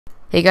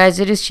Hey guys,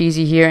 it is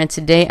Cheesy here, and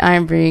today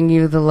I'm bringing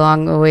you the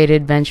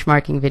long-awaited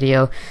benchmarking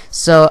video.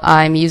 So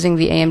I'm using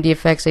the AMD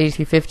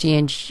FX-8350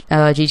 and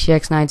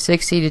GTX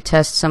 960 to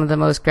test some of the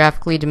most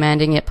graphically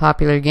demanding yet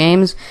popular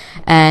games,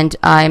 and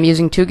I'm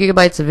using 2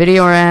 GB of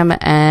video RAM,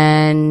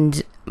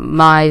 and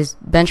my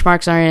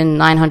benchmarks are in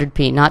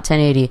 900p, not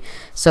 1080.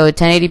 So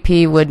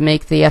 1080p would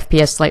make the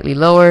FPS slightly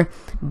lower,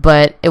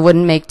 but it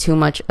wouldn't make too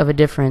much of a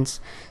difference.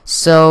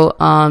 So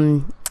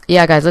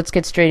yeah guys, let's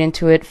get straight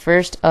into it.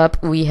 First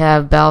up we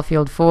have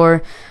Battlefield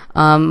 4.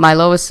 My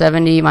low was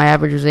 70, my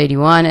average was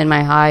 81, and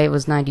my high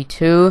was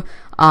 92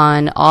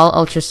 on all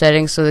ultra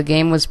settings, so the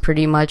game was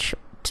pretty much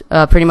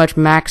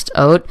maxed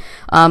out.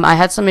 I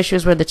had some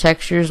issues where the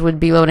textures would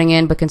be loading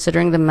in, but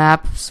considering the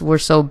maps were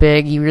so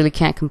big, you really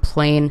can't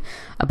complain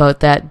about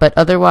that. But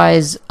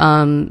otherwise,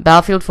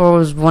 Battlefield 4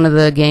 was one of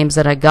the games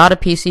that I got a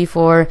PC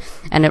for,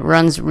 and it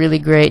runs really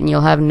great, and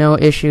you'll have no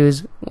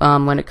issues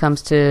when it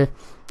comes to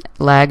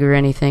lag or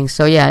anything.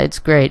 So yeah, it's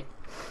great.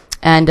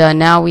 And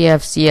now we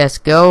have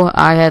CSGO.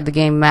 I had the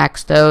game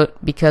maxed out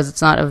because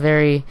it's not a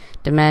very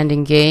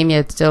demanding game,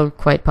 yet it's still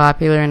quite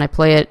popular, and I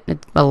play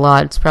it a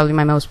lot. It's probably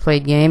my most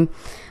played game.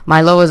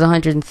 My low was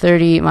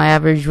 130, my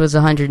average was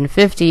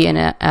 150,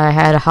 and I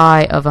had a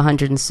high of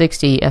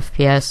 160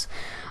 FPS.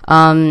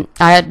 I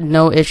had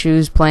no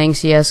issues playing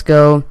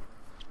CSGO.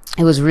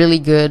 It was really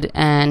good,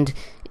 and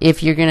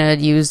if you're gonna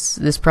use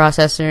this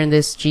processor and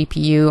this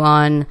GPU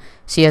on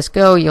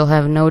CSGO, you'll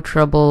have no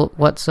trouble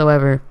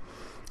whatsoever.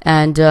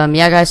 And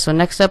yeah guys, so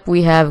next up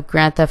we have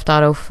Grand Theft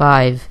Auto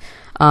 5.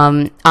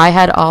 I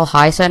had all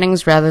high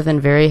settings rather than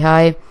very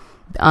high,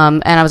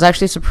 and I was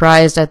actually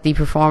surprised at the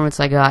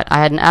performance I got. I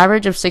had an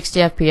average of 60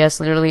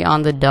 FPS literally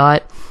on the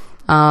dot.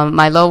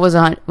 My low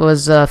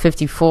was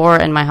 54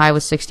 and my high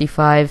was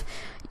 65.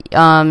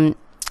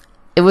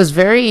 It was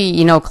very,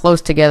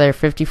 close together,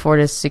 54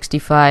 to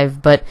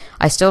 65, but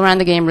I still ran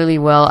the game really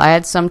well. I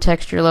had some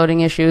texture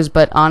loading issues,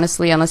 but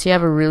honestly, unless you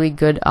have a really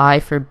good eye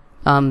for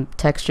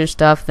texture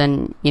stuff,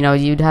 then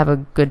you'd have a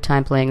good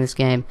time playing this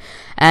game.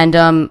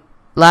 And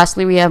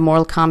lastly, we have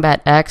Mortal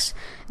Kombat X.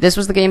 This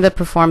was the game that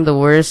performed the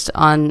worst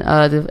on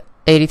the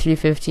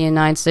 8350 and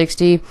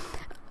 960.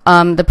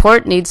 The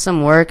port needs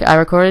some work. I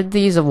recorded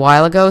these a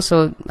while ago,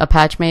 so a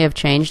patch may have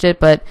changed it,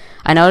 but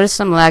I noticed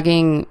some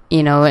lagging,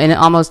 in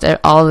almost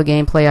all the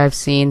gameplay I've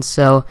seen,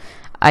 so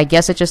I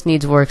guess it just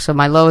needs work. So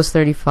my low was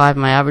 35,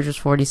 my average was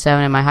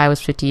 47, and my high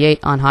was 58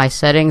 on high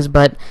settings,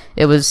 but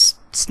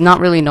it's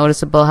not really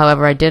noticeable.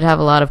 However, I did have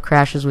a lot of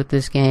crashes with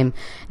this game.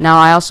 Now,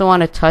 I also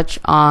want to touch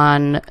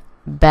on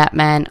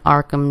Batman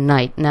Arkham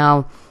Knight.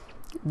 Now,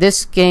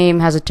 this game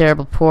has a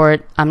terrible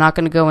port. I'm not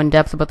going to go in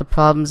depth about the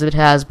problems it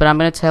has, but I'm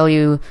going to tell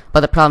you about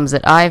the problems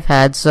that I've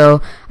had.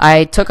 So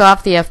I took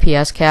off the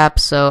FPS cap,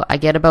 so I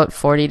get about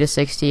 40 to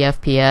 60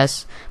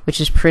 FPS, which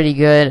is pretty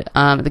good.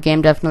 The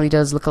game definitely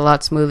does look a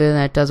lot smoother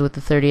than it does with the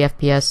 30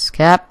 FPS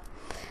cap.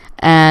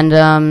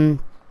 And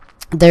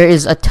there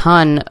is a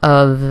ton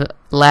of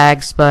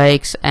lag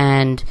spikes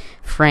and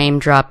frame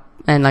drop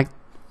and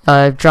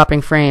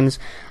dropping frames.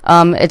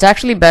 It's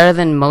actually better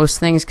than most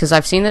things, because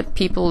I've seen that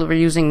people were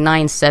using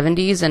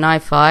 970s and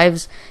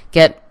i5s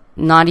get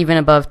not even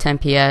above 10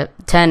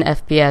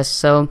 FPS.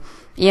 So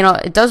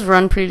it does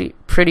run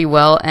pretty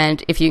well,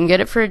 and if you can get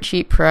it for a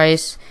cheap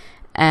price,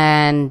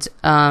 and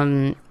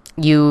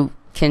you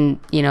can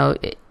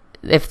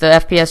if the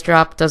FPS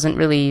drop doesn't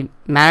really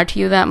matter to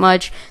you that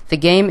much, the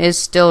game is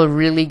still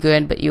really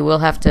good, but you will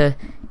have to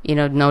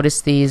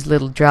notice these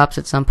little drops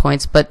at some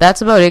points. But that's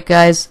about it,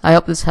 guys. I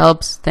hope this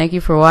helps. Thank you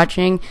for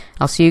watching.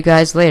 I'll see you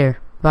guys later.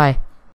 Bye.